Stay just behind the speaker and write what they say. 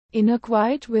In a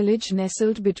quiet village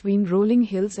nestled between rolling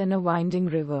hills and a winding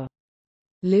river,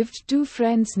 lived two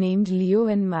friends named Leo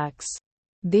and Max.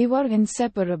 They were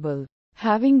inseparable,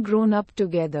 having grown up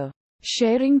together,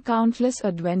 sharing countless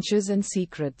adventures and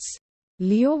secrets.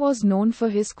 Leo was known for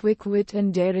his quick wit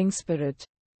and daring spirit,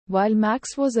 while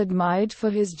Max was admired for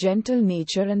his gentle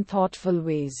nature and thoughtful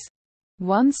ways.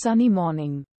 One sunny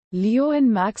morning, Leo and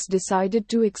Max decided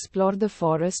to explore the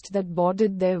forest that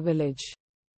bordered their village.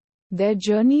 Their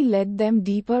journey led them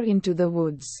deeper into the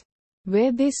woods,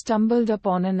 where they stumbled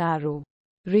upon a narrow,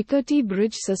 rickety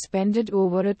bridge suspended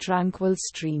over a tranquil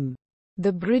stream.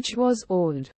 The bridge was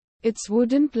old, its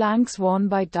wooden planks worn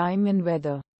by time and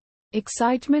weather.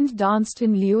 Excitement danced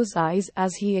in Leo's eyes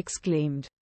as he exclaimed,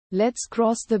 "Let's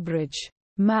cross the bridge,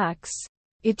 Max.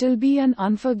 It'll be an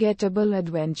unforgettable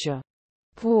adventure."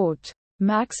 Quote.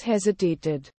 Max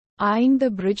hesitated, eyeing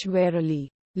the bridge warily.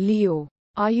 "Leo,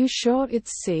 are you sure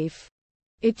it's safe?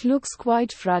 It looks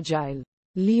quite fragile."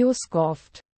 Leo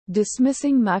scoffed,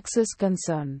 dismissing Max's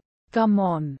concern. "Come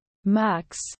on,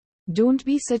 Max. Don't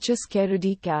be such a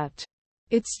scaredy cat.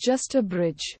 It's just a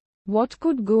bridge. What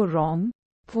could go wrong?"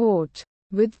 Quote.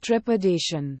 With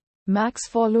trepidation, Max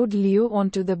followed Leo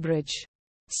onto the bridge.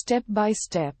 Step by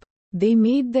step, they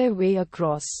made their way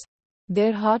across,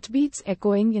 their heartbeats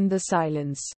echoing in the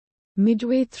silence.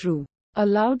 Midway through, a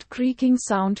loud creaking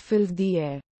sound filled the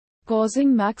air,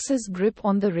 causing Max's grip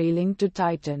on the railing to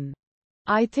tighten.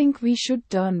 "I think we should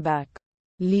turn back,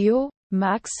 Leo,"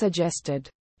 Max suggested,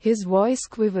 his voice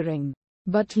quivering.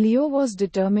 But Leo was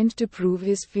determined to prove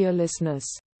his fearlessness.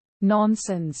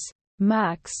 "Nonsense,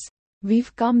 Max.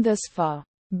 We've come this far.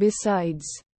 Besides,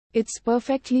 it's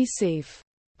perfectly safe."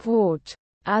 Quote.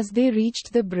 As they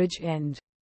reached the bridge end,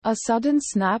 a sudden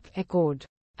snap echoed,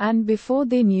 and before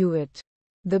they knew it,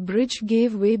 the bridge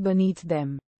gave way beneath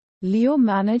them. Leo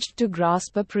managed to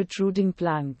grasp a protruding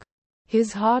plank,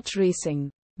 his heart racing,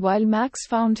 while Max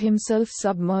found himself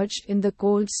submerged in the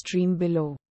cold stream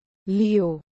below.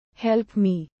 "Leo, help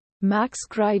me," Max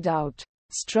cried out,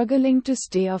 struggling to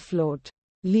stay afloat.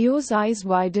 Leo's eyes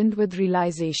widened with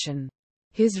realization.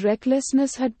 His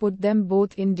recklessness had put them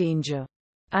both in danger,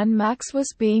 and Max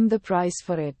was paying the price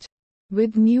for it.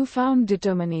 With newfound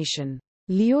determination,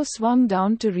 Leo swung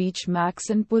down to reach Max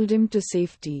and pulled him to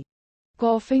safety.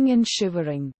 Coughing and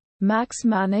shivering, Max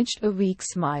managed a weak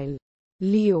smile.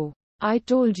 "Leo, I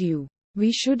told you,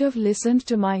 we should have listened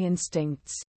to my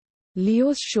instincts."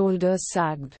 Leo's shoulders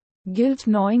sagged, guilt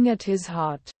gnawing at his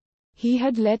heart. He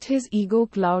had let his ego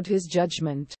cloud his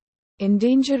judgment,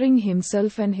 endangering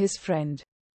himself and his friend.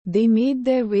 They made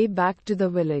their way back to the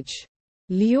village,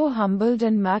 Leo humbled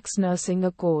and Max nursing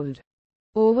a cold.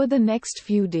 Over the next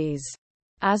few days,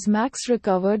 as Max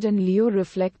recovered and Leo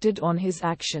reflected on his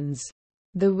actions,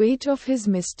 the weight of his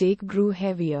mistake grew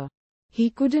heavier. He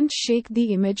couldn't shake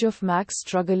the image of Max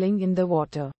struggling in the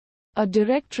water, a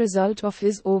direct result of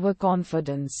his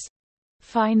overconfidence.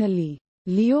 Finally,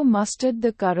 Leo mustered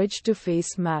the courage to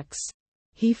face Max.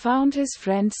 He found his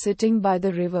friend sitting by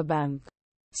the riverbank,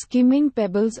 skimming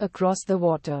pebbles across the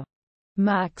water.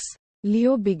 "Max,"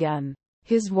 Leo began,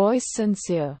 his voice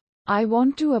sincere, "I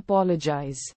want to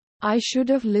apologize. I should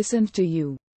have listened to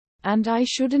you. And I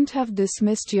shouldn't have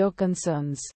dismissed your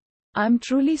concerns. I'm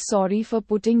truly sorry for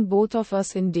putting both of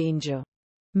us in danger."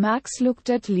 Max looked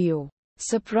at Leo,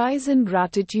 surprise and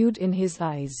gratitude in his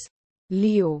eyes.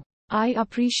 "Leo, I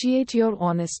appreciate your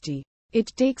honesty. It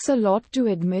takes a lot to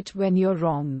admit when you're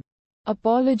wrong."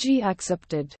 "Apology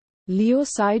accepted." Leo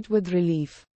sighed with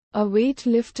relief. A weight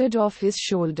lifted off his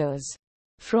shoulders.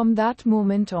 From that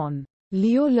moment on,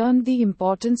 Leo learned the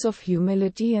importance of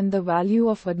humility and the value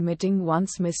of admitting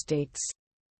one's mistakes.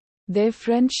 Their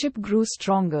friendship grew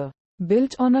stronger,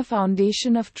 built on a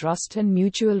foundation of trust and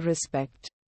mutual respect.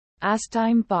 As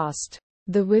time passed,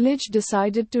 the village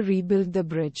decided to rebuild the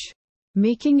bridge,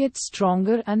 making it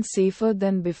stronger and safer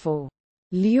than before.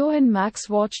 Leo and Max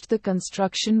watched the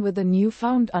construction with a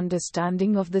newfound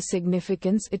understanding of the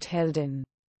significance it held in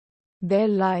their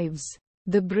lives.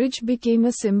 The bridge became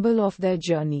a symbol of their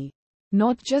journey,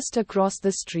 not just across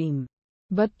the stream,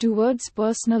 but towards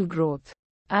personal growth.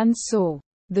 And so,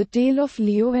 the tale of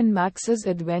Leo and Max's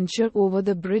adventure over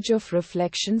the bridge of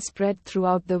reflection spread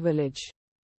throughout the village,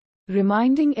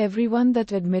 reminding everyone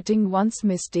that admitting one's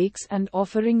mistakes and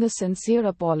offering a sincere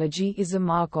apology is a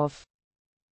mark of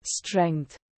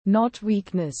strength, not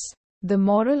weakness. The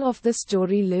moral of the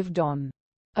story lived on,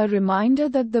 a reminder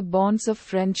that the bonds of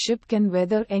friendship can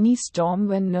weather any storm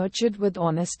when nurtured with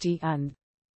honesty and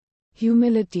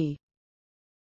humility.